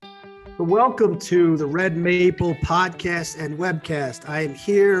Welcome to the Red Maple podcast and webcast. I am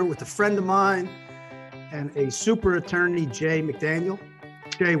here with a friend of mine and a super attorney, Jay McDaniel.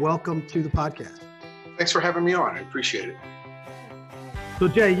 Jay, welcome to the podcast. Thanks for having me on. I appreciate it. So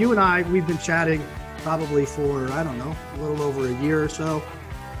Jay, you and I, we've been chatting probably for, a little over a year or so.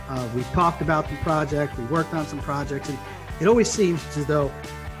 We've talked about the project, we worked on some projects, and it always seems as though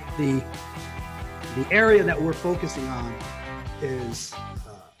the area that we're focusing on is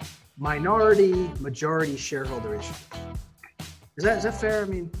majority shareholder issues. Is that fair? I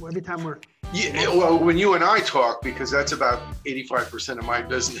mean, every time when you and I talk, because that's about 85% of my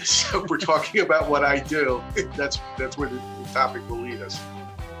business. So if we're talking about what I do, that's where the topic will lead us.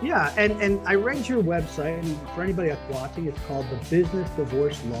 Yeah, and I read your website, and for anybody that's watching, it's called the Business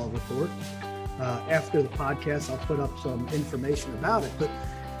Divorce Law Report. After the podcast, I'll put up some information about it. But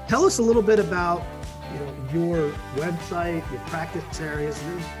tell us a little bit about your website, your practice areas,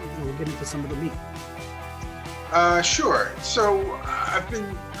 and then we'll get into some of the meat. Sure. So I've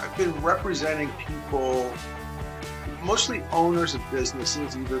been representing people, mostly owners of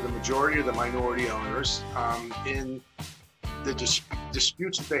businesses, either the majority or the minority owners, in the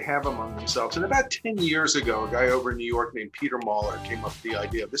disputes that they have among themselves. And about 10 years ago, a guy over in New York named Peter Mahler came up with the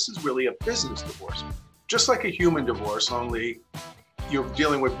idea of this is really a business divorce, just like a human divorce, only you're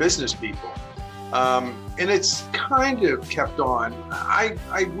dealing with business people. And it's kind of kept on. I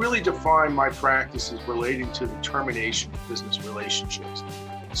really define my practices relating to the termination of business relationships.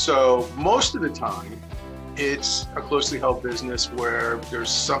 So most of the time, it's a closely held business where there's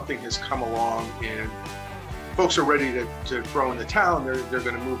something has come along and folks are ready to throw in the towel, and they're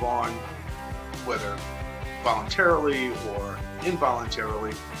going to move on, whether voluntarily or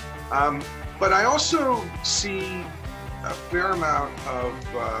involuntarily. But I also see a fair amount of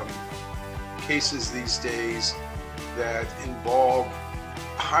cases these days that involve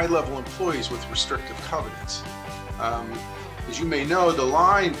high-level employees with restrictive covenants. As you may know, the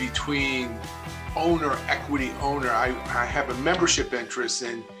line between equity owner, I have a membership interest,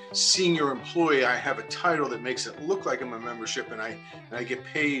 and senior employee, I have a title that makes it look like I'm a membership, and I get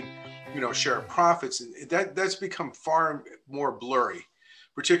paid, share of profits, and that's become far more blurry.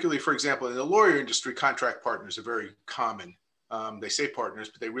 Particularly, for example, in the lawyer industry, contract partners are very common. They say partners,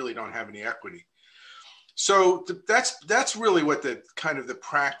 but they really don't have any equity. So that's really what the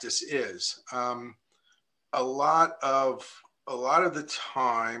practice is. A lot of the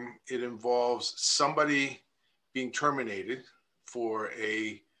time, it involves somebody being terminated for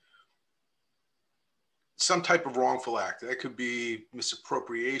some type of wrongful act. That could be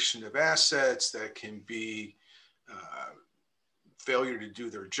misappropriation of assets. That can be failure to do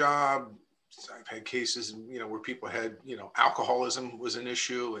their job. I've had cases, where people had, alcoholism was an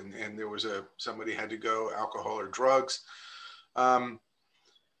issue, and there was somebody had to go, alcohol or drugs. So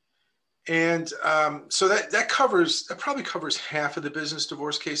that probably covers half of the business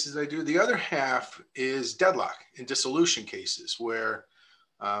divorce cases I do. The other half is deadlock and dissolution cases where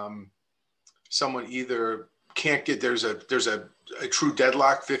someone either can't get, there's a true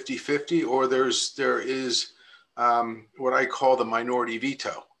deadlock 50-50, or there is what I call the minority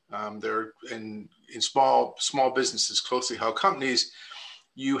veto. They're in small businesses, closely held companies,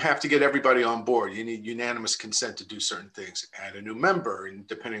 you have to get everybody on board. You need unanimous consent to do certain things, add a new member, and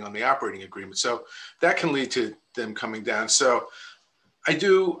depending on the operating agreement. So that can lead to them coming down. So I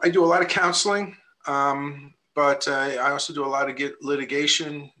do a lot of counseling, but I also do a lot of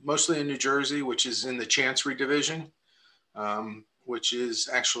litigation, mostly in New Jersey, which is in the Chancery Division, which is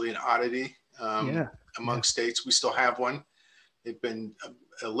actually an oddity among states. We still have one. They've been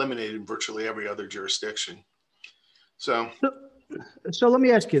eliminated in virtually every other jurisdiction. So let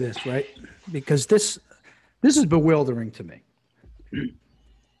me ask you this, right? Because this is bewildering to me.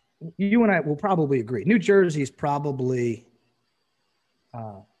 You and I will probably agree. New Jersey is probably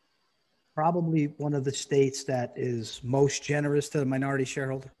one of the states that is most generous to the minority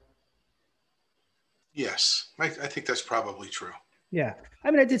shareholder. Yes, I think that's probably true. Yeah. I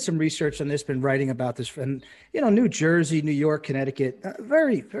mean, I did some research on this, been writing about this, and, New Jersey, New York, Connecticut,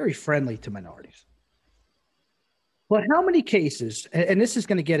 very, very friendly to minorities. But how many cases, and this is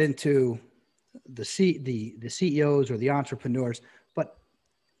going to get into the CEOs or the entrepreneurs, but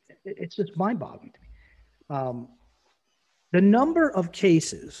it's just mind-boggling to me. The number of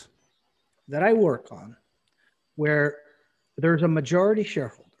cases that I work on where there's a majority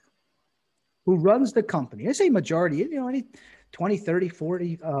shareholder who runs the company. I say majority, any 20, 30,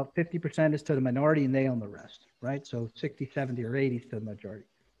 40, 50% is to the minority and they own the rest, right? So 60, 70, or 80 is to the majority.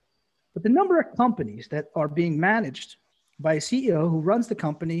 But the number of companies that are being managed by a CEO who runs the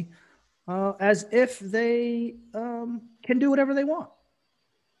company as if they can do whatever they want.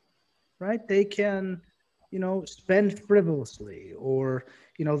 right? They can, spend frivolously, or,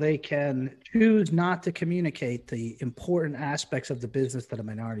 they can choose not to communicate the important aspects of the business to the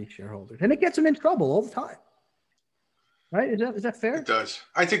minority shareholders. And it gets them in trouble all the time. Right? Is that fair? It does.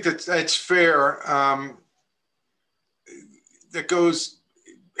 I think that's fair. That goes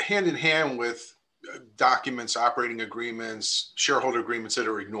hand in hand with documents, operating agreements, shareholder agreements that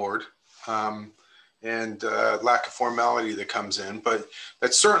are ignored, and lack of formality that comes in. But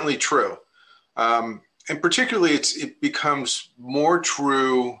that's certainly true. And particularly, it becomes more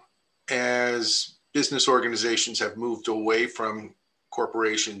true as business organizations have moved away from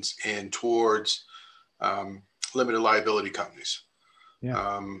corporations and towards limited liability companies.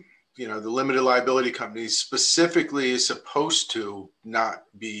 Yeah. The limited liability companies specifically is supposed to not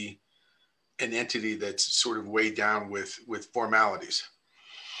be an entity that's sort of weighed down with formalities.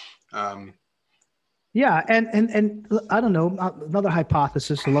 Yeah. And I don't know, another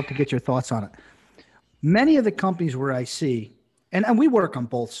hypothesis, I'd love to get your thoughts on it. Many of the companies where I see, and we work on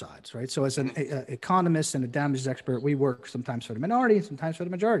both sides, right? So as an economist and a damages expert, we work sometimes for the minority and sometimes for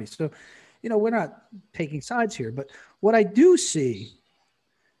the majority. So, we're not taking sides here, but what I do see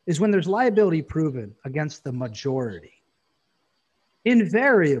is when there's liability proven against the majority,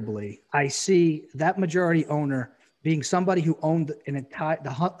 invariably, I see that majority owner being somebody who owned the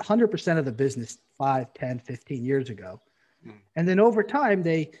 100% of the business 5, 10, 15 years ago. And then over time,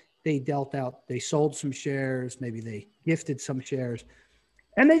 they dealt out, they sold some shares, maybe they gifted some shares,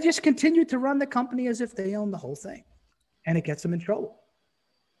 and they just continued to run the company as if they owned the whole thing. And it gets them in trouble.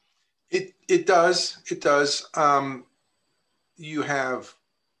 It does. You have,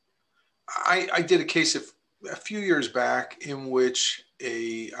 I did a case a few years back in which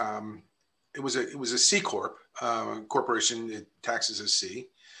it was a C corp corporation. It taxes as C,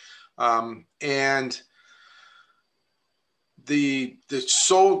 and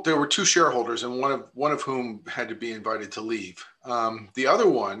there were two shareholders, and one of whom had to be invited to leave. The other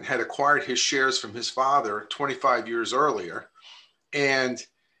one had acquired his shares from his father 25 years earlier, and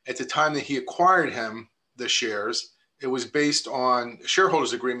at the time that he acquired the shares, it was based on a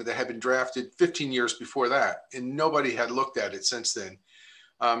shareholders agreement that had been drafted 15 years before that, and nobody had looked at it since then.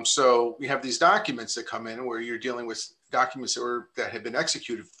 So we have these documents that come in where you're dealing with documents that had been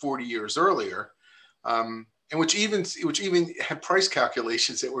executed 40 years earlier, and which even had price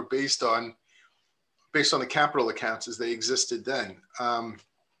calculations that were based on the capital accounts as they existed then. So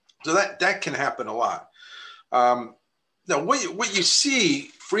that can happen a lot. Now, what you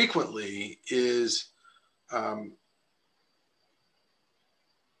see frequently is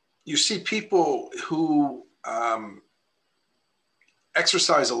you see people who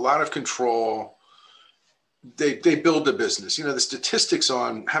exercise a lot of control. They build a business. The statistics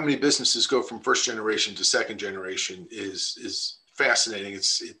on how many businesses go from first generation to second generation is fascinating.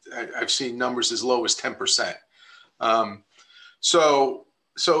 I've seen numbers as low as 10%. So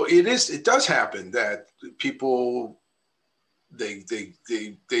it does happen that people they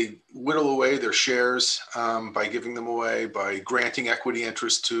whittle away their shares by giving them away, by granting equity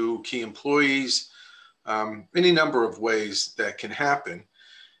interest to key employees, any number of ways that can happen.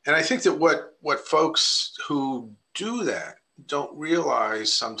 And I think that what folks who do that don't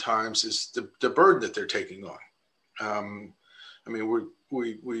realize sometimes is the burden that they're taking on.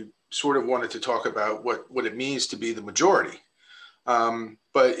 We sort of wanted to talk about what it means to be the majority.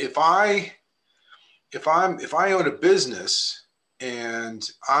 But if I own a business and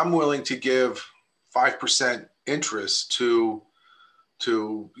I'm willing to give 5% interest to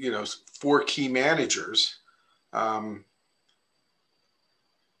 4 key managers, I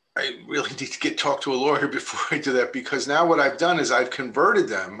really need to talk to a lawyer before I do that, because now what I've done is I've converted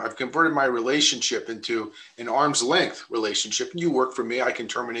my relationship into an arm's length relationship. You work for me, I can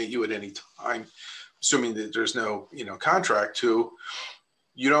terminate you at any time, assuming that there's no contract. To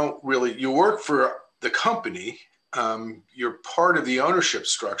you work for the company, you're part of the ownership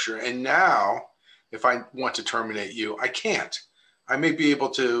structure, and now if I want to terminate you, I can't. You may be able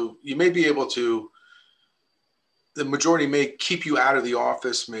to. The majority may keep you out of the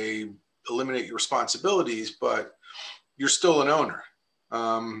office, may eliminate your responsibilities, but you're still an owner.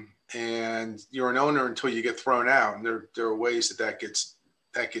 And you're an owner until you get thrown out. And there are ways that gets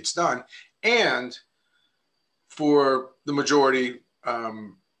done. And for the majority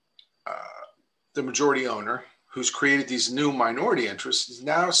owner who's created these new minority interests is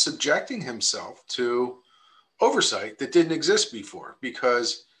now subjecting himself to oversight that didn't exist before,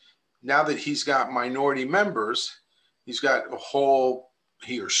 because now that he's got minority members,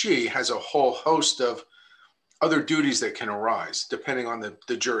 he or she has a whole host of other duties that can arise depending on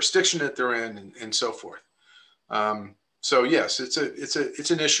the jurisdiction that they're in, and so forth. So yes,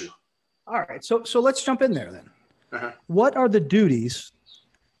 it's an issue. All right. So let's jump in there then. Uh-huh. What are the duties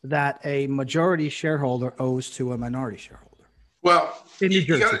that a majority shareholder owes to a minority shareholder Well, in New you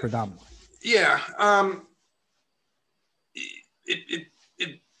Jersey got predominantly? yeah. It,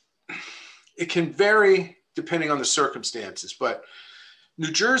 it it can vary depending on the circumstances, but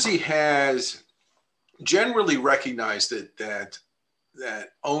New Jersey has generally recognized that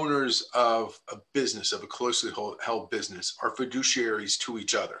owners of a business, of a closely held business, are fiduciaries to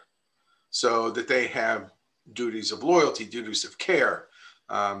each other, so that they have duties of loyalty, duties of care,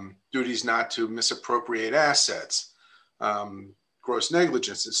 duties not to misappropriate assets, gross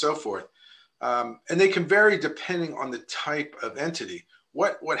negligence, and so forth. And they can vary depending on the type of entity.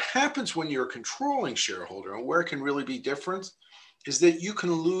 What happens when you're a controlling shareholder, and where it can really be different, is that you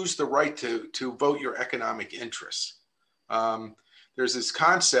can lose the right to vote your economic interests. There's this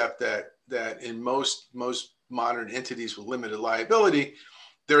concept that in most modern entities with limited liability,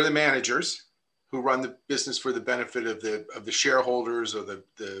 they're the managers who run the business for the benefit of the shareholders or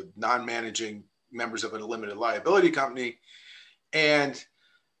the non-managing members of a limited liability company, and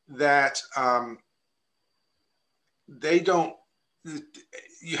that they don't.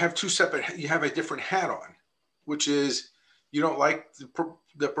 You have you have a different hat on, which is you don't like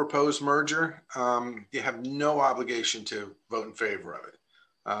the proposed merger. You have no obligation to vote in favor of it.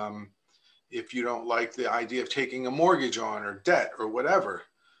 If you don't like the idea of taking a mortgage on or debt or whatever,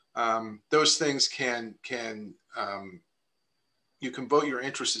 those things you can vote your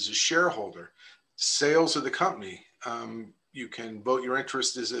interest as a shareholder. Sales of the company, you can vote your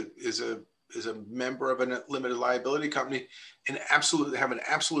interest as a member of a limited liability company, and absolutely have an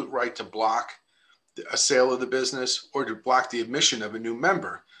absolute right to block a sale of the business or to block the admission of a new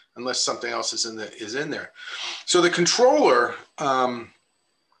member unless something else is in there. So the controller, the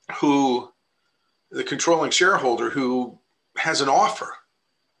controlling shareholder who has an offer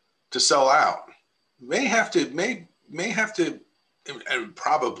to sell out may have to and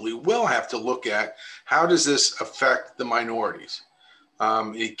probably will have to look at how does this affect the minorities.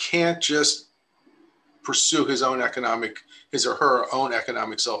 He can't just pursue his or her own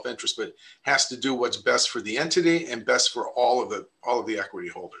economic self-interest, but has to do what's best for the entity and best for all of the equity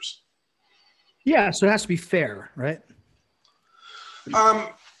holders. Yeah, so it has to be fair, right?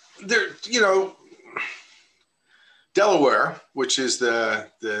 Delaware, which is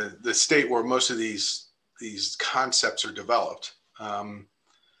the state where most of these concepts are developed,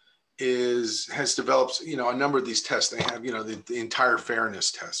 has developed a number of these tests. They have the entire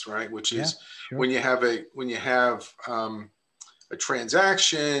fairness test, right? Which is sure. when you have a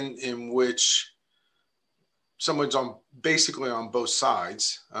transaction in which someone's basically on both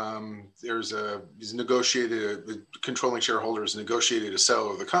sides. The controlling shareholder has negotiated a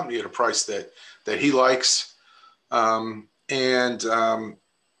sale of the company at a price that he likes, or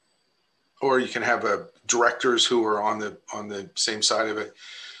you can have directors who are on the same side of it.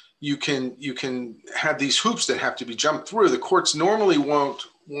 You can have these hoops that have to be jumped through. The courts normally won't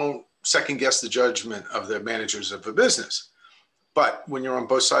second guess the judgment of the managers of a business. But when you're on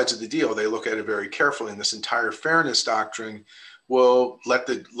both sides of the deal, they look at it very carefully. And this entire fairness doctrine will let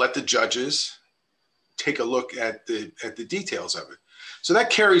the judges take a look at the details of it. So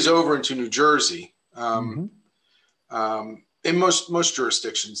that carries over into New Jersey, in most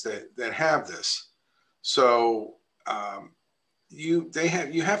jurisdictions that have this. So you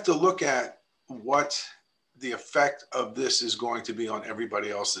have to look at what the effect of this is going to be on everybody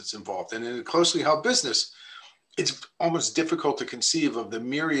else that's involved. And in a closely held business, it's almost difficult to conceive of the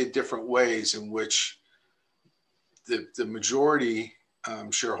myriad different ways in which the majority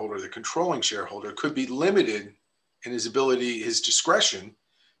shareholder, the controlling shareholder, could be limited in his discretion,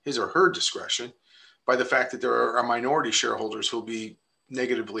 his or her discretion, by the fact that there are minority shareholders who will be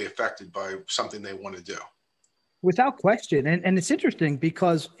negatively affected by something they want to do. Without question. And it's interesting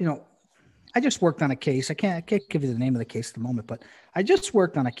because, I just worked on a case. I can't give you the name of the case at the moment, but I just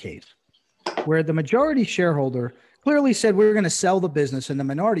worked on a case where the majority shareholder clearly said we're going to sell the business, and the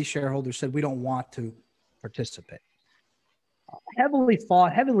minority shareholder said we don't want to participate. Heavily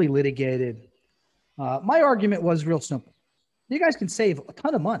fought, heavily litigated. My argument was real simple. You guys can save a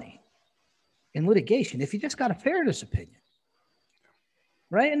ton of money in litigation if you just got a fairness opinion.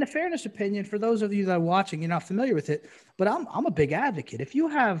 Right? And the fairness opinion, for those of you that are watching, you're not familiar with it, but I'm a big advocate. If you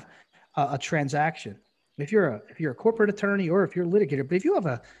have a transaction, if you're a corporate attorney or if you're a litigator, but if you have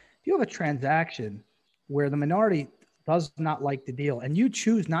a transaction where the minority does not like the deal and you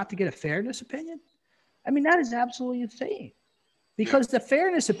choose not to get a fairness opinion, I mean, that is absolutely insane, because the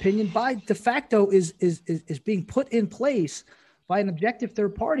fairness opinion by de facto is being put in place by an objective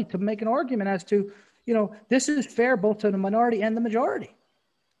third party to make an argument as to, this is fair both to the minority and the majority.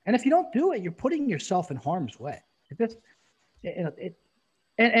 And if you don't do it, you're putting yourself in harm's way. It just, and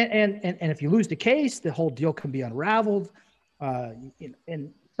if you lose the case, the whole deal can be unraveled.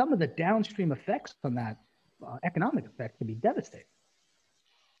 And some of the downstream effects on that economic effect can be devastating.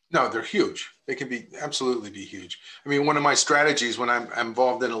 No, they're huge. They can be absolutely be huge. I mean, one of my strategies when I'm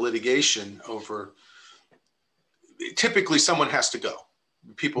involved in a litigation over, typically someone has to go.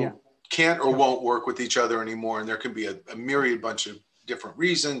 People can't or won't work with each other anymore, and there can be a myriad bunch of different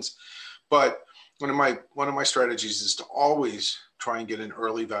reasons. But one of my strategies is to always try and get an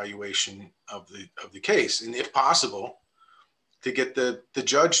early valuation of the case, and if possible, to get the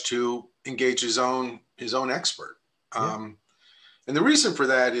judge to engage his own expert. And the reason for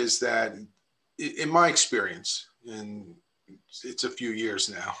that is that, in my experience, and it's a few years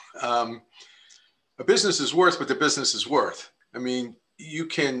now, a business is worth what the business is worth. I mean, you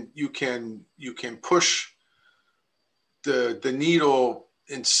can push the needle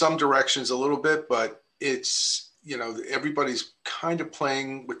in some directions a little bit, but it's, everybody's kind of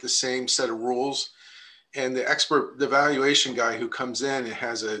playing with the same set of rules. And the valuation guy who comes in and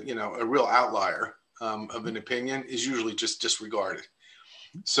has a real outlier of an opinion is usually just disregarded.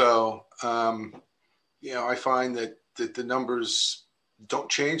 So, I find that the numbers don't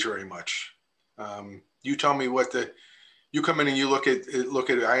change very much. You tell me you come in and you look at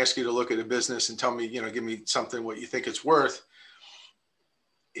it. I ask you to look at a business and tell me, give me something, what you think it's worth.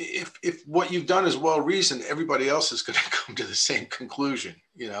 If what you've done is well reasoned, everybody else is going to come to the same conclusion,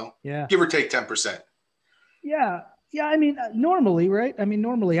 give or take 10%. Yeah. I mean, normally, right? I mean,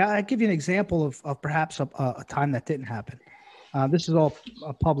 normally, I give you an example of perhaps a time that didn't happen. This is all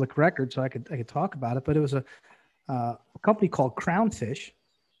a public record, so I could talk about it. But it was a company called Crownfish,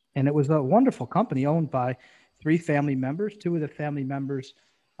 and it was a wonderful company owned by 3 family members. 2 of the family members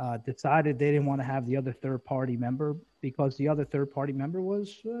decided they didn't want to have the other third-party member because the other third-party member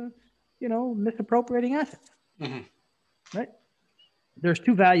was, misappropriating assets. Mm-hmm. Right? There's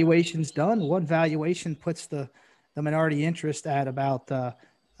 2 valuations done. One valuation puts the minority interest at about a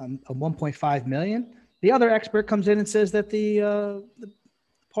 1.5 million. The other expert comes in and says that the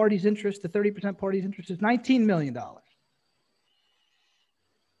party's interest, the 30% party's interest, is $19 million.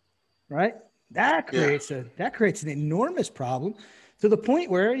 Right? That creates an enormous problem, to the point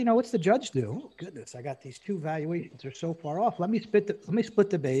where, what's the judge do? Oh, goodness, I got these 2 valuations. They're so far off. Let me split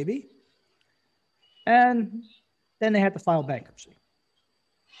the baby. And then they had to file bankruptcy.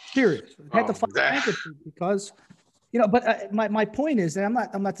 Serious. They had to file bankruptcy because, but my point is, and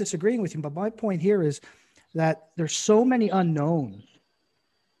I'm not disagreeing with you, but my point here is that there's so many unknowns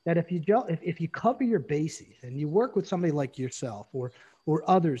that if you cover your bases and you work with somebody like yourself or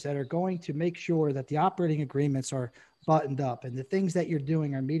others that are going to make sure that the operating agreements are buttoned up and the things that you're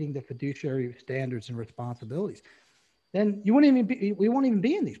doing are meeting the fiduciary standards and responsibilities, then we won't even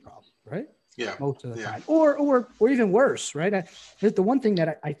be in these problems, right? Yeah. Most of the time, or even worse, right? The one thing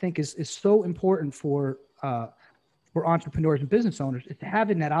that I think is so important for entrepreneurs and business owners is to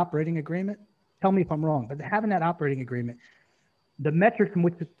having that operating agreement. Tell me if I'm wrong, but having that operating agreement, the metrics in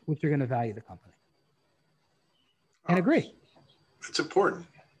which you're going to value the company, and agree. It's important.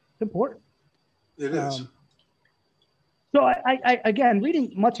 It's important. It is. So I again,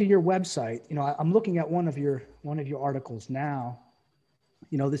 reading much of your website, I'm looking at one of your articles now.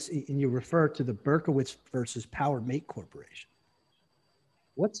 This, and you refer to the Berkowitz versus Power Mate Corporation.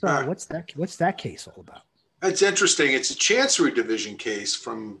 What's that case all about? It's interesting. It's a Chancery Division case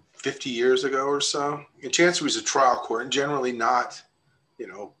from 50 years ago or so. And Chancery is a trial court and generally not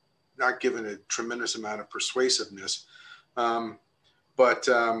given a tremendous amount of persuasiveness. But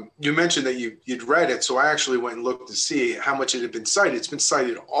you mentioned that you'd read it, so I actually went and looked to see how much it had been cited. It's been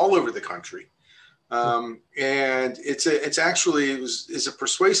cited all over the country. And it's a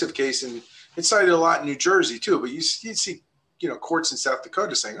persuasive case, and it's cited a lot in New Jersey too. But you see, courts in South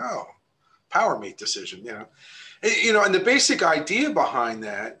Dakota saying, "Oh, Power Mate decision," and the basic idea behind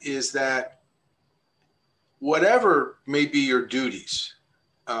that is that whatever may be your duties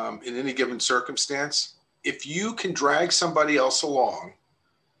in any given circumstance, if you can drag somebody else along,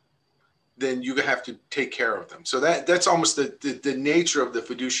 then you have to take care of them. So that's almost the nature of the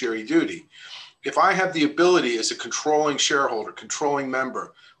fiduciary duty. If I have the ability as a controlling shareholder, controlling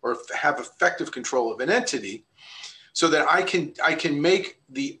member, or have effective control of an entity, so that I can make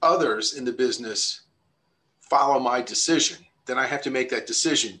the others in the business follow my decision, then I have to make that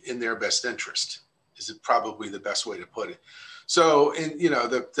decision in their best interest, is probably the best way to put it. So,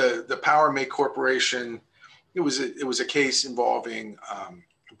 the Power Mate Corporation, it was a case involving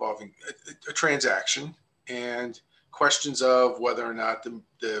a transaction and questions of whether or not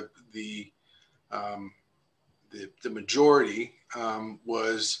the majority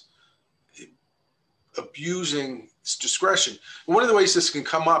was abusing its discretion. And one of the ways this can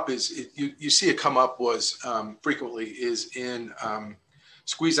come up is you see it come up frequently is in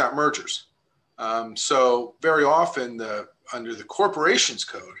squeeze out mergers. So very often under the corporations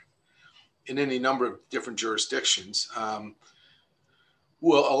code in any number of different jurisdictions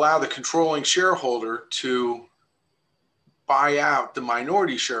will allow the controlling shareholder to buy out the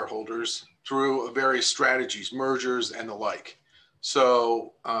minority shareholders through various strategies, mergers and the like.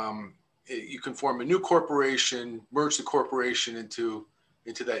 So you can form a new corporation, merge the corporation into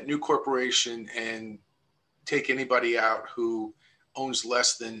that new corporation, and take anybody out who owns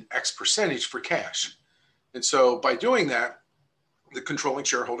less than X percentage for cash. And so by doing that, the controlling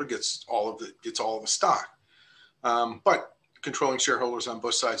shareholder gets all of the stock, but controlling shareholders on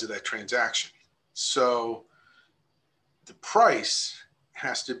both sides of that transaction. So the price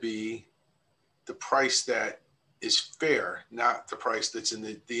has to be the price that is fair, not the price that's in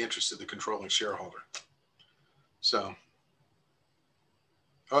the interest of the controlling shareholder. So,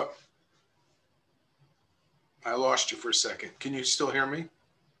 oh, I lost you for a second. Can you still hear me?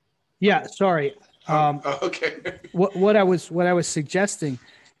 Yeah, sorry. Okay. what I was suggesting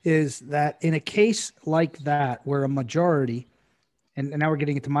is that in a case like that, where a majority, and now we're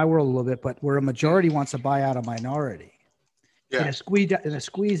getting into my world a little bit, but where a majority wants to buy out a minority, yeah. in a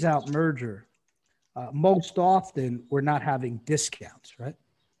squeeze out merger, most often we're not having discounts, right?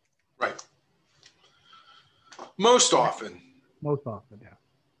 Right. Most often. Most often, yeah.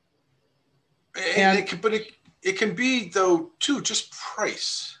 And it can be, though, too, just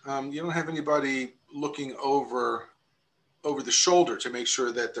price. You don't have anybody looking over the shoulder to make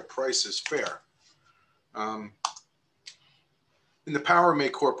sure that the price is fair. In the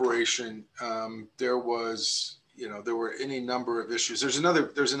PowerMake Corporation, there were any number of issues. There's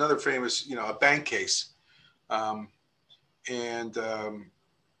another famous, a bank case, and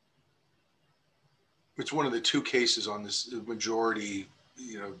it's one of the two cases on this majority,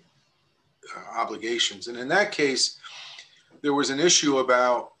 obligations. And in that case, there was an issue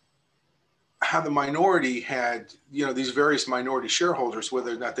about how the minority had, these various minority shareholders,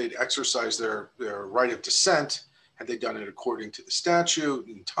 whether or not they'd exercise their right of dissent, had they done it according to the statute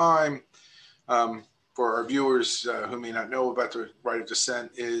and time. For our viewers who may not know about the right of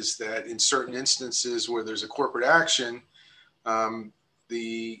dissent, is that in certain instances where there's a corporate action, a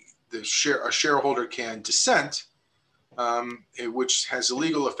shareholder can dissent, which has a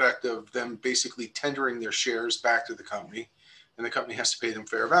legal effect of them basically tendering their shares back to the company, and the company has to pay them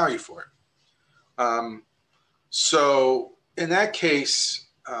fair value for it. So in that case,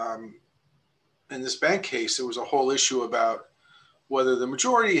 in this bank case, there was a whole issue about whether the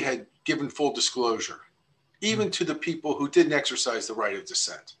majority had given full disclosure, even to the people who didn't exercise the right of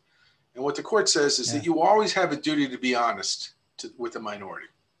dissent. And what the court says is that you always have a duty to be honest with the minority.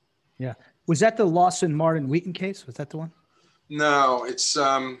 Yeah. Was that the Lawson, Martin, Wheaton case? Was that the one? No, it's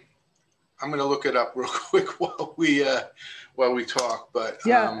I'm going to look it up real quick while we talk. But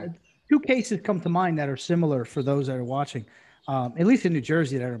two cases come to mind that are similar for those that are watching, at least in New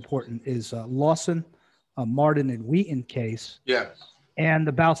Jersey, that are important. Is Lawson, Martin, and Wheaton case. Yeah. And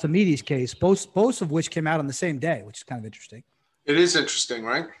the Balsamides case, both of which came out on the same day, which is kind of interesting. It is interesting,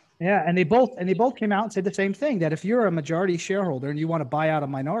 right? Yeah, and they both came out and said the same thing, that if you're a majority shareholder and you want to buy out a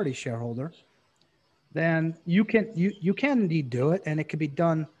minority shareholder, then you can indeed do it, and it can be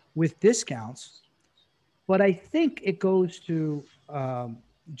done with discounts. But I think it goes to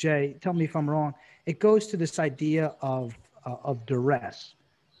Jay, tell me if I'm wrong. It goes to this idea of duress.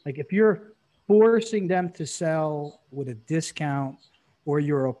 Like if you're forcing them to sell with a discount, or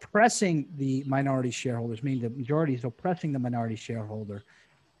you're oppressing the minority shareholders, meaning the majority is oppressing the minority shareholder,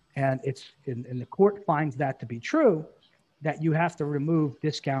 and the court finds that to be true, that you have to remove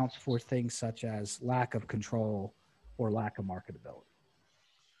discounts for things such as lack of control or lack of marketability.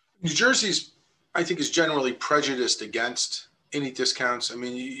 New Jersey's, I think, is generally prejudiced against any discounts. I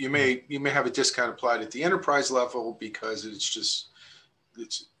mean, you may have a discount applied at the enterprise level because it's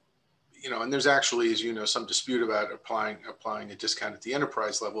and there's actually, as you know, some dispute about applying a discount at the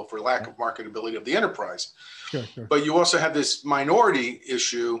enterprise level for lack of marketability of the enterprise. Sure. But you also have this minority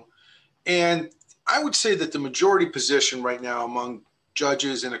issue. And I would say that the majority position right now among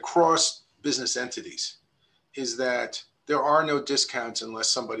judges and across business entities is that there are no discounts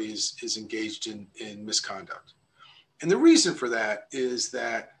unless somebody is engaged in misconduct. And the reason for that is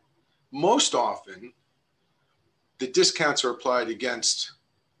that most often the discounts are applied against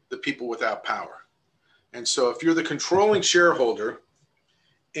the people without power. And so if you're the controlling shareholder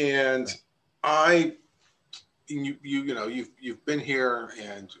and you've been here,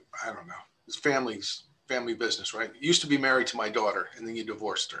 and I don't know, this family's family business, right? You used to be married to my daughter and then you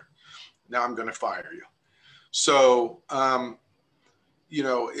divorced her. Now I'm going to fire you. So, you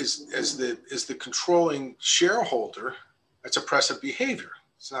know, as the controlling shareholder, that's oppressive behavior.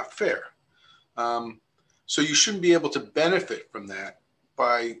 It's not fair. So you shouldn't be able to benefit from that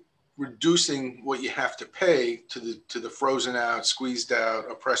by reducing what you have to pay to the frozen out, squeezed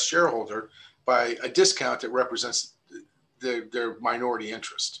out, oppressed shareholder by a discount that represents their minority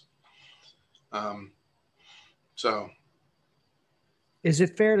interest. So, is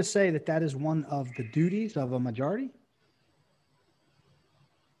it fair to say that that is one of the duties of a majority?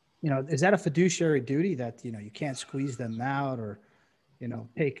 You know, is that a fiduciary duty that, you know, you can't squeeze them out or, you know,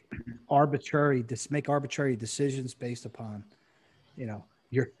 make arbitrary decisions based upon, you know,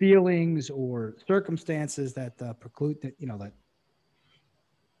 your feelings or circumstances that preclude that, you know,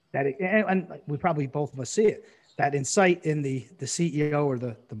 and we probably both of us see it, that incite in the CEO or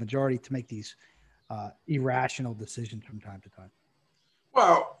the majority to make these irrational decisions from time to time?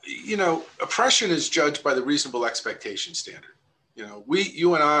 Well, you know, oppression is judged by the reasonable expectation standard. You know,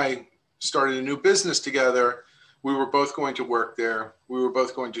 you and I started a new business together. We were both going to work there. We were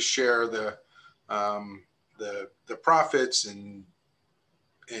both going to share the profits and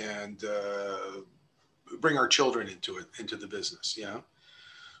bring our children into the business. You know,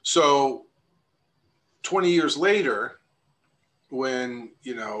 so 20 years later, when,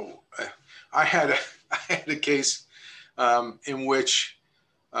 you know, I had a case in which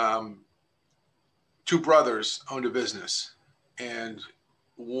two brothers owned a business, and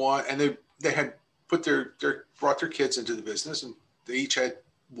they had brought their kids into the business, and they each had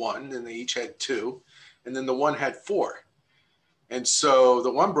one, and they each had two, and then the one had four. And so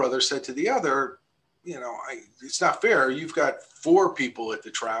the one brother said to the other, you know, it's not fair. You've got four people at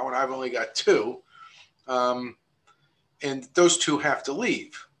the trial, and I've only got two, and those two have to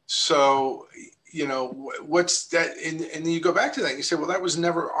leave. So, you know, what's that? And then you go back to that and you say, well, that was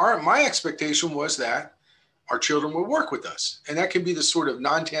never my expectation was that our children would work with us. And that can be the sort of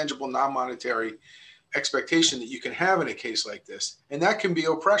non-tangible, non-monetary expectation that you can have in a case like this. And that can be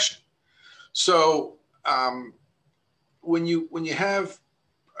oppression. So when you have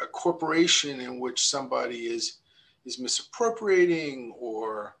a corporation in which somebody is misappropriating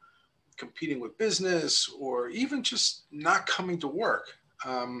or competing with business or even just not coming to work,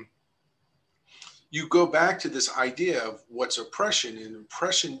 you go back to this idea of what's oppression. And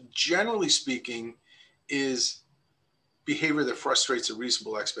oppression, generally speaking, is behavior that frustrates a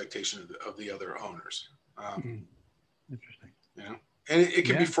reasonable expectation of the other owners. Interesting. You know, and it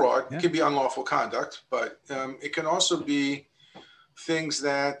can be fraud, it can be unlawful conduct, but it can also be things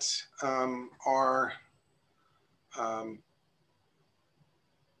that are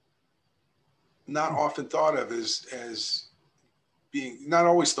not often thought of as being, not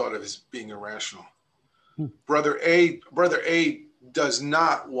always thought of as being irrational. Brother A does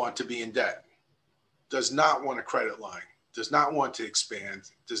not want to be in debt, does not want a credit line, does not want to expand,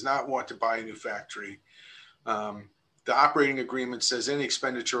 does not want to buy a new factory. The operating agreement says any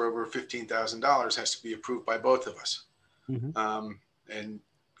expenditure over $15,000 has to be approved by both of us. Mm-hmm. And,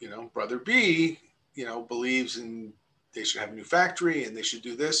 you know, brother B, you know, believes in they should have a new factory and they should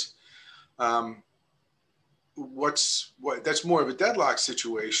do this. That's more of a deadlock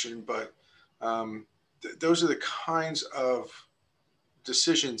situation, but those are the kinds of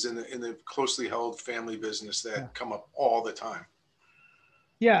decisions in the closely held family business that come up all the time.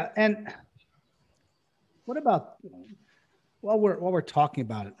 Yeah, and what about while we're talking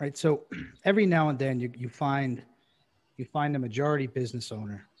about it, right? So every now and then you find a majority business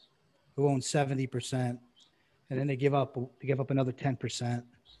owner who owns 70%, and then they give up another 10%.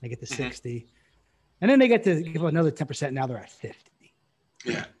 They get to 60, and then they get to give up another 10%. Now they're at 50.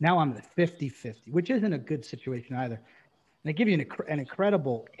 Yeah. Now I'm at 50-50, which isn't a good situation either. And I give you an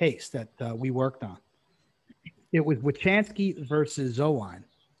incredible case that we worked on. It was Wachanski versus Zowine.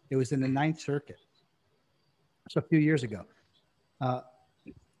 It was in the Ninth Circuit. So a few years ago.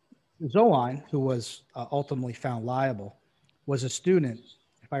 Zowine, who was ultimately found liable, was a student,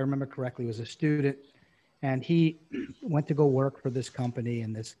 if I remember correctly, was a student, and he went to go work for this company,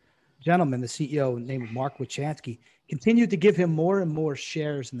 and this gentleman, the CEO named Mark Wachanski, continued to give him more and more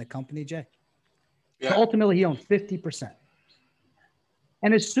shares in the company, Jay. Yeah. So ultimately, he owned 50%.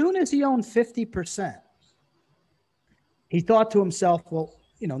 And as soon as he owned 50%, he thought to himself, well,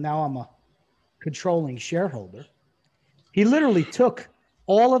 you know, now I'm a controlling shareholder. He literally took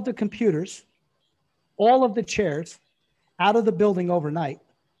all of the computers, all of the chairs out of the building overnight,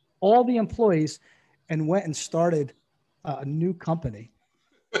 all the employees, and went and started a new company.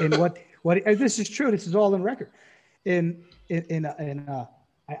 In what this is true. This is all in record. In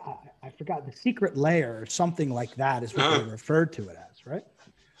I forgot, the secret layer or something like that is what they referred to it as, right?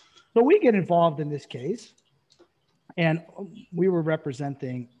 So we get involved in this case, and we were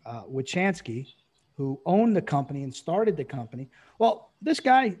representing Wachanski, who owned the company and started the company. Well, this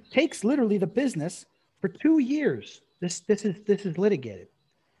guy takes literally the business for 2 years. This is litigated.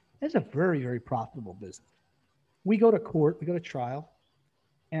 It's a very, very profitable business. We go to court, we go to trial,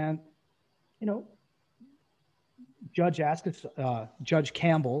 and Judge asks us, Judge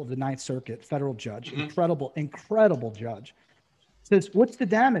Campbell of the Ninth Circuit, federal judge, incredible judge, says, "What's the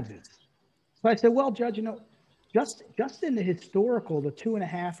damages?" So I said, "Well, Judge, just in the historical, the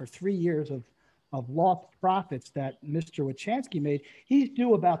 2.5 or 3 years of lost profits that Mr. Wachanski made, he's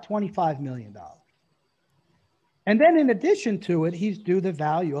due about $25 million. And then in addition to it, he's due the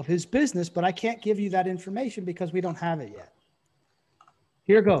value of his business, but I can't give you that information because we don't have it yet."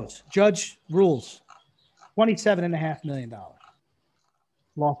 Here goes. Judge rules, $27.5 million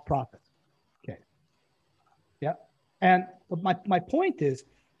lost profits. Okay. Yep. And my point is,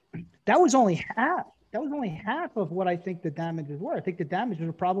 that was only half. That was only half of what I think the damages were. I think the damages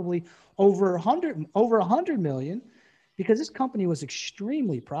were probably over 100 million, because this company was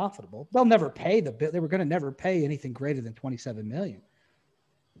extremely profitable. They'll never pay they were going to never pay anything greater than 27 million.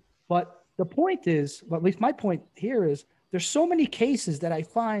 But the point is, well, at least my point here is, there's so many cases that I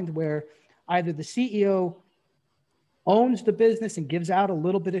find where either the CEO owns the business and gives out a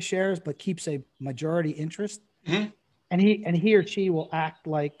little bit of shares, but keeps a majority interest. Mm-hmm. And he or she will act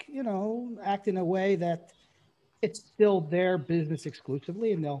in a way that it's still their business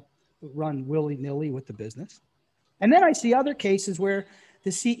exclusively, and they'll run willy-nilly with the business. And then I see other cases where the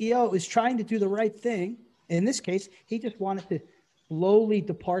CEO is trying to do the right thing. In this case, he just wanted to slowly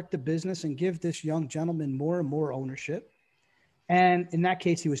depart the business and give this young gentleman more and more ownership. And in that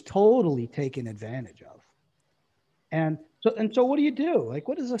case, he was totally taken advantage of. And so what do you do? Like,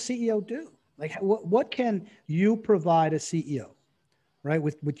 what does a CEO do? Like, what can you provide a CEO, right?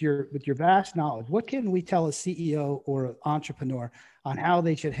 With your vast knowledge, what can we tell a CEO or an entrepreneur on how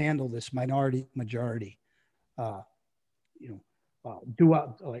they should handle this majority, it's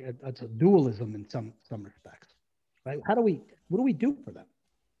a dualism in some respects, right? What do we do for them?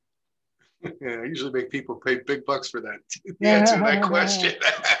 Yeah, I usually make people pay big bucks for that. The answer to that question.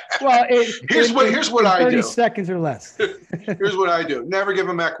 Well, here's what I do. 30 seconds or less. Here's what I do. Never give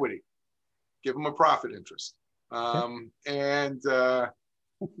them equity. Give them a profit interest, and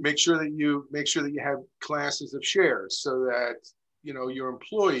make sure that you have classes of shares, so that your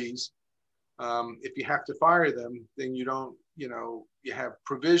employees, if you have to fire them, then you don't. You have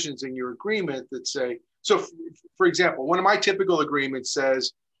provisions in your agreement that say. So, for example, one of my typical agreements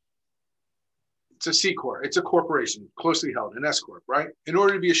says, it's a C corp. It's a corporation, closely held, an S corp, right? In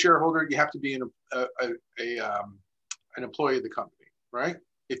order to be a shareholder, you have to be an employee of the company, right?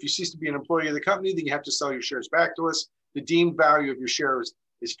 If you cease to be an employee of the company, then you have to sell your shares back to us. The deemed value of your shares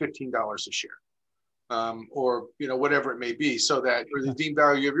is $15 a share, or whatever it may be. Or the deemed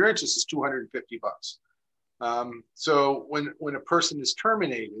value of your interest is $250. So when a person is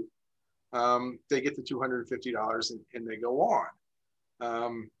terminated, they get the $250 and they go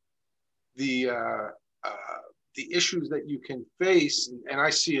on. The issues that you can face, and I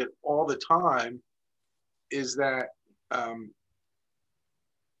see it all the time, is that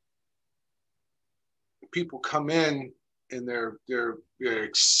people come in and they're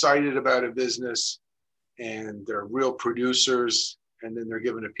excited about a business, and they're real producers, and then they're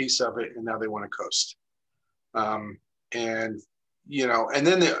given a piece of it, and now they want to coast. And then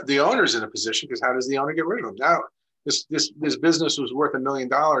the owner's in a position, because how does the owner get rid of them? Now, this business was worth $1 million.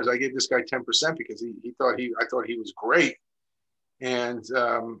 I gave this guy 10% because I thought he was great. And,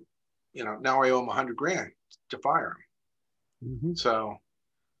 now I owe him $100,000 to fire him. Mm-hmm. So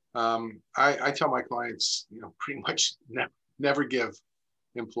I tell my clients, pretty much never give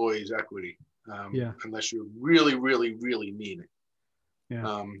employees equity unless you really, really, really mean it.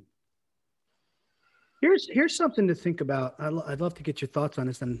 Yeah. Here's something to think about. I'd love to get your thoughts on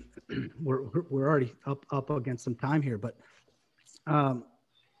this, and we're already up against some time here. But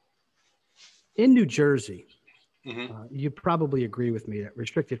in New Jersey, mm-hmm. You probably agree with me that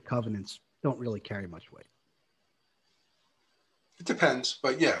restrictive covenants don't really carry much weight. It depends,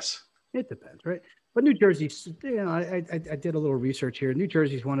 but yes, it depends, right? But New Jersey, I did a little research here. New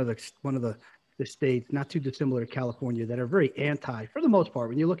Jersey is one of the states, not too dissimilar to California, that are very anti, for the most part.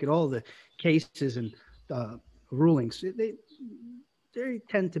 When you look at all the cases and rulings, they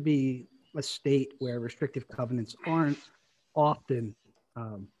tend to be a state where restrictive covenants aren't often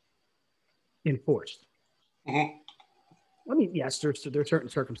enforced. Mm-hmm. I mean, yes, there are certain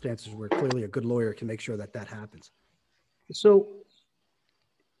circumstances where clearly a good lawyer can make sure that happens. So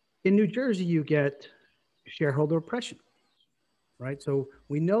In New Jersey, you get shareholder oppression, right? So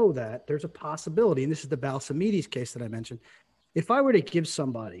we know that there's a possibility, and this is the Balsamides case that I mentioned. If I were to give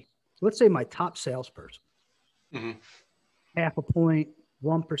somebody, let's say my top salesperson, Mm-hmm. half a point,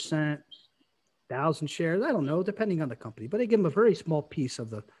 1%, 1,000 shares, I don't know, depending on the company, but I give them a very small piece of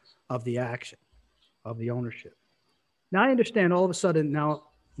the action, of the ownership. Now I understand all of a sudden now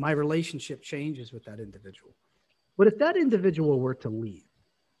my relationship changes with that individual. But if that individual were to leave,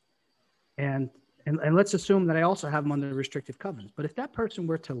 and let's assume that I also have them under restrictive covenants, but if that person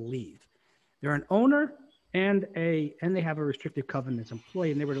were to leave, they're an owner and they have a restrictive covenant as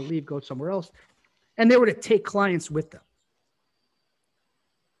employee, and they were to leave, go somewhere else, and they were to take clients with them.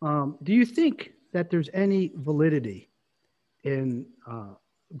 Do you think that there's any validity in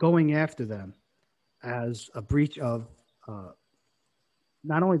going after them as a breach of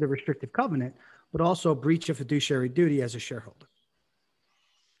not only the restrictive covenant, but also a breach of fiduciary duty as a shareholder?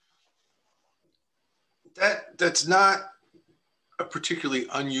 That's not a particularly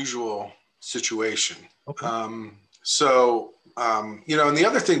unusual situation. Okay. And the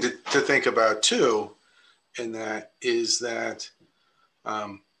other thing to think about too, in that is that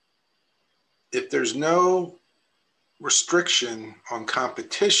if there's no restriction on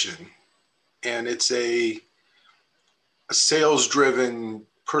competition and it's a sales-driven,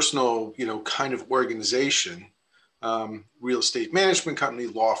 personal, kind of organization, real estate management company,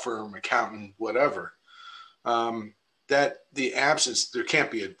 law firm, accountant, whatever, that the absence, there can't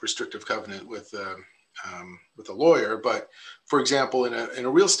be a restrictive covenant with a lawyer. But for example, in a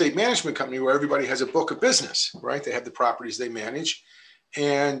real estate management company where everybody has a book of business, right? They have the properties they manage,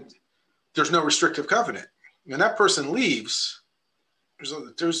 and there's no restrictive covenant. When that person leaves,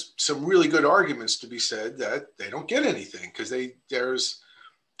 there's some really good arguments to be said that they don't get anything because they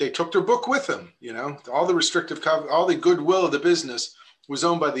took their book with them. All the restrictive covenant, all the goodwill of the business was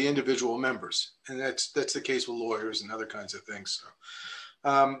owned by the individual members, and that's the case with lawyers and other kinds of things. So,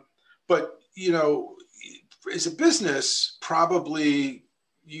 but as a business, probably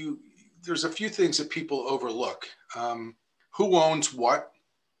there's a few things that people overlook. Who owns what?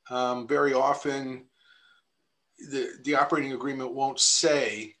 Very often, the operating agreement won't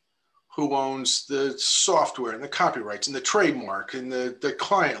say who owns the software and the copyrights and the trademark and the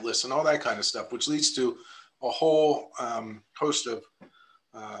client list and all that kind of stuff, which leads to a whole host of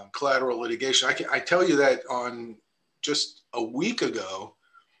collateral litigation. I tell you that on just a week ago,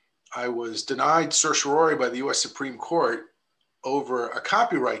 I was denied certiorari by the U.S. Supreme Court over a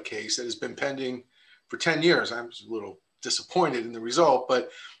copyright case that has been pending for 10 years. I was a little disappointed in the result,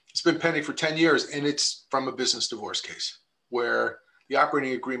 but it's been pending for 10 years, and it's from a business divorce case where the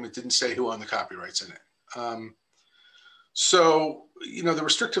operating agreement didn't say who owned the copyrights in it. So, the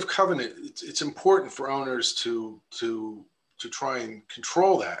restrictive covenant, it's important for owners to try and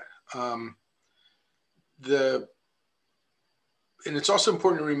control that. And it's also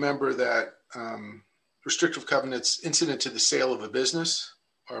important to remember that restrictive covenants incident to the sale of a business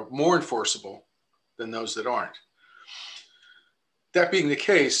are more enforceable than those that aren't. That being the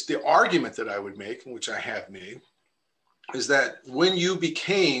case, the argument that I would make, which I have made, is that when you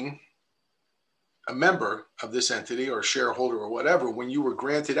became a member of this entity or a shareholder or whatever, when you were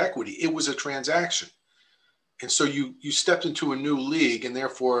granted equity, it was a transaction. And so you stepped into a new league, and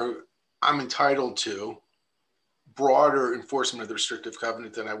therefore I'm entitled to broader enforcement of the restrictive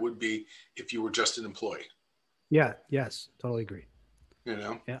covenant than I would be if you were just an employee. Yeah. Yes. Totally agree.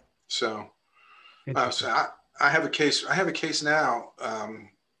 Yeah. So I have a case. I have a case now.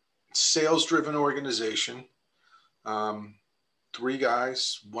 Sales-driven organization. 3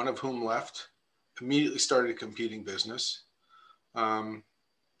 guys, one of whom left, immediately started a competing business.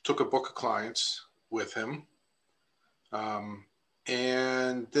 Took a book of clients with him,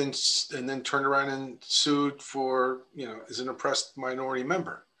 and then turned around and sued for as an oppressed minority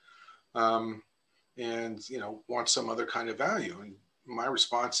member, and wants some other kind of value. And my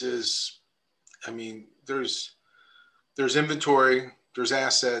response is, there's inventory, there's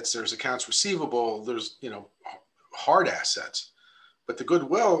assets, there's accounts receivable, there's hard assets, but the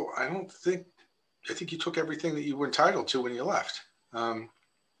goodwill, I think you took everything that you were entitled to when you left. I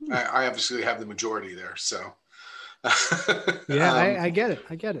obviously have the majority there, so. Yeah, I get it.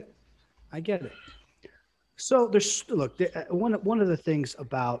 So one of the things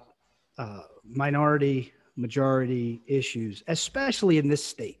about minority majority issues, especially in this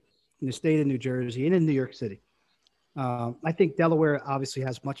state, in the state of New Jersey and in New York City, I think Delaware obviously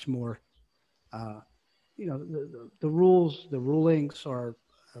has much more. The rules, the rulings are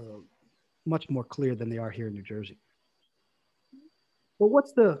much more clear than they are here in New Jersey. But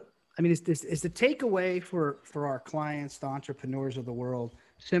is the takeaway for our clients, the entrepreneurs of the world,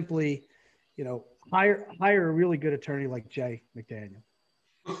 simply, hire a really good attorney like Jay McDaniel.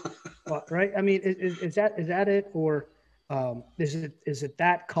 Right? I mean, is that it, or is it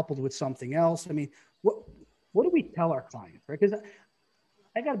that coupled with something else? I mean, what do we tell our clients, right? Because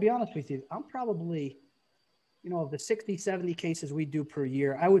I got to be honest with you, I'm probably, of the 60, 70 cases we do per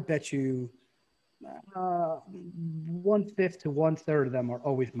year, I would bet you 1/5 to 1/3 of them are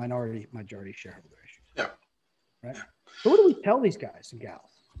always majority shareholder issues. Yeah. Right. Yeah. So what do we tell these guys and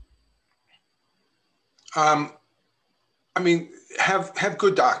gals? I mean, have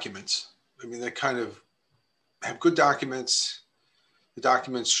good documents. I mean, they kind of have good documents. The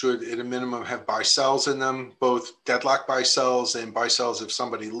documents should, at a minimum, have buy sells in them, both deadlock buy sells and buy sells if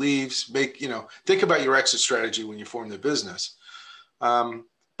somebody leaves. Think about your exit strategy when you form the business.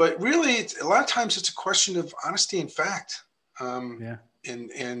 But really, a lot of times it's a question of honesty and fact, and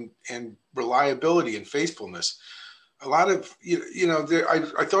reliability and faithfulness. A lot of,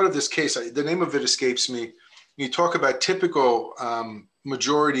 I thought of this case. The name of it escapes me. You talk about typical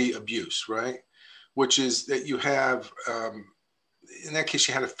majority abuse, right? Which is that you have, in that case,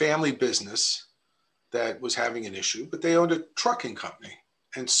 you had a family business that was having an issue, but they owned a trucking company.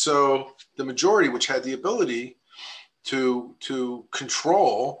 And so the majority, which had the ability to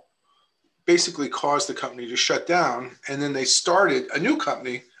control, basically caused the company to shut down. And then they started a new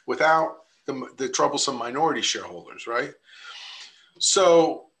company without the troublesome minority shareholders, right?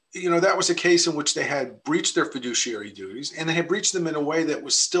 So, that was a case in which they had breached their fiduciary duties, and they had breached them in a way that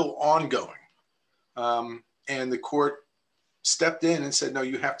was still ongoing. And the court stepped in and said, no,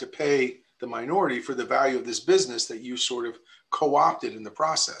 you have to pay the minority for the value of this business that you sort of co-opted in the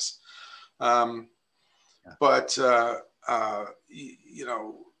process. But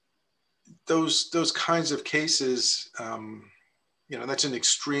those kinds of cases, that's an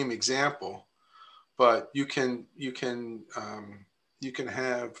extreme example, but you can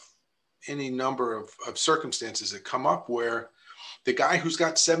have any number of circumstances that come up where the guy who's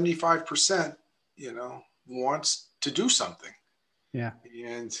got 75%, wants to do something. Yeah.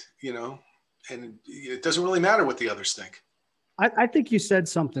 And it doesn't really matter what the others think. I think you said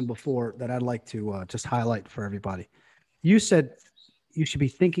something before that I'd like to just highlight for everybody. You said you should be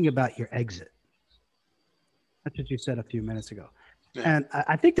thinking about your exit. That's what you said a few minutes ago. Yeah. And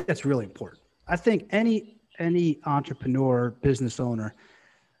I think that's really important. I think any entrepreneur, business owner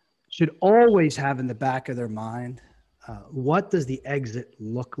should always have in the back of their mind, what does the exit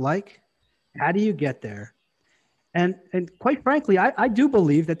look like? How do you get there? And quite frankly, I do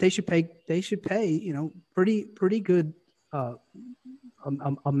believe that they should pay, pretty good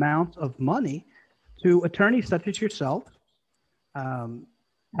amount of money to attorneys such as yourself.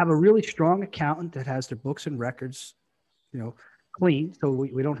 Have a really strong accountant that has their books and records, clean, so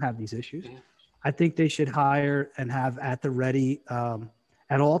we don't have these issues. Mm-hmm. I think they should hire and have at the ready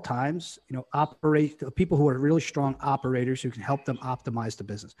at all times, operate people who are really strong operators who can help them optimize the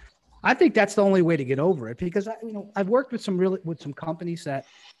business. I think that's the only way to get over it, because I've worked with some companies that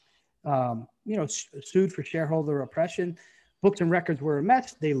sued for shareholder oppression. Books and records were a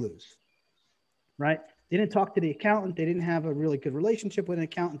mess. They lose, right? They didn't talk to the accountant. They didn't have a really good relationship with an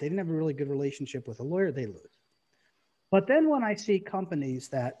accountant. They didn't have a really good relationship with a lawyer. They lose. But then when I see companies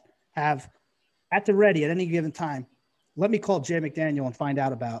that have at the ready at any given time, let me call Jay McDaniel and find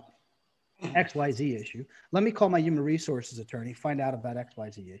out about XYZ issue. Let me call my human resources attorney, find out about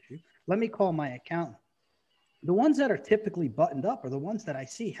XYZ issue. Let me call my accountant. The ones that are typically buttoned up are the ones that I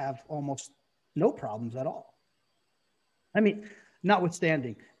see have almost no problems at all. I mean,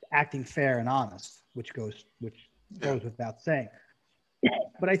 notwithstanding acting fair and honest, which goes without saying.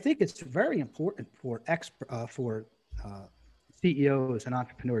 But I think it's very important for CEOs and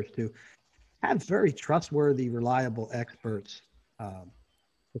entrepreneurs to have very trustworthy, reliable experts,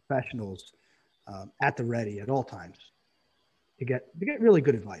 professionals at the ready at all times to get really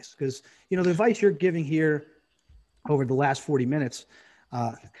good advice. Because, the advice you're giving here over the last 40 minutes,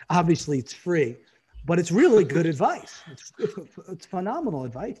 obviously it's free, but it's really good advice. It's phenomenal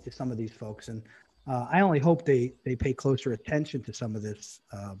advice to some of these folks. And I only hope they pay closer attention to some of this.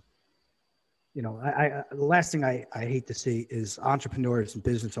 The last thing I hate to see is entrepreneurs and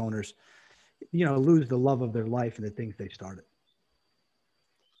business owners, lose the love of their life and the things they started.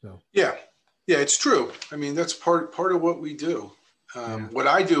 So yeah, it's true. I mean, that's part of what we do. What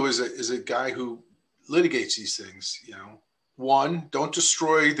I do is a guy who litigates these things. One, don't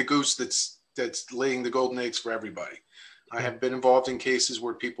destroy the goose that's laying the golden eggs for everybody. I have been involved in cases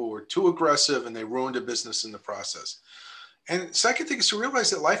where people were too aggressive and they ruined a business in the process. And second thing is to realize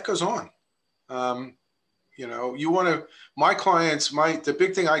that life goes on. You want to, the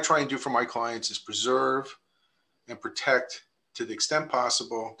big thing I try and do for my clients is preserve and protect to the extent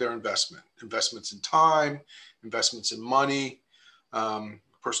possible, their investments in time, investments in money,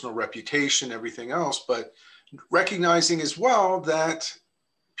 personal reputation, everything else, but recognizing as well that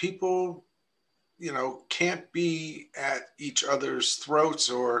people, can't be at each other's throats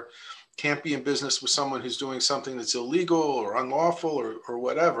or can't be in business with someone who's doing something that's illegal or unlawful or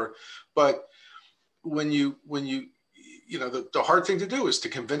whatever. But the hard thing to do is to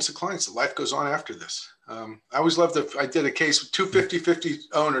convince the clients that life goes on after this. I always loved I did a case with two 50-50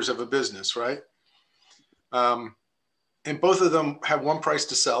 owners of a business, right? And both of them had one price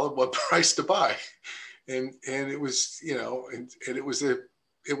to sell and one price to buy. And it was, and it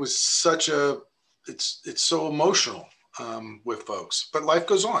was such it's so emotional with folks, but life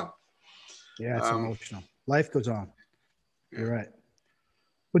goes on. Yeah, it's emotional. Life goes on. Yeah. You're right.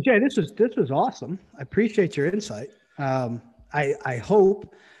 Well, Jay, this was awesome. I appreciate your insight. I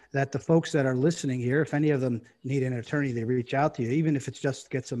hope that the folks that are listening here, if any of them need an attorney, they reach out to you, even if it's just to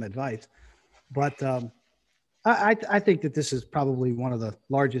get some advice. But I think that this is probably one of the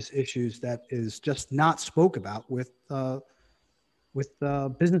largest issues that is just not spoke about with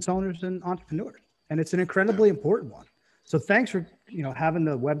business owners and entrepreneurs, and it's an incredibly important one. So thanks for having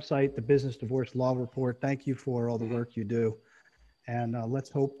the website, the Business Divorce Law Report. Thank you for all the work you do, and let's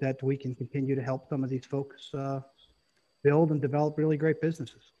hope that we can continue to help some of these folks build and develop really great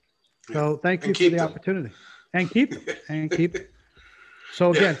businesses. So thank you for the opportunity, and keep them.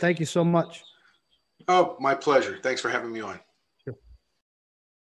 So again, thank you so much. Oh, my pleasure. Thanks for having me on.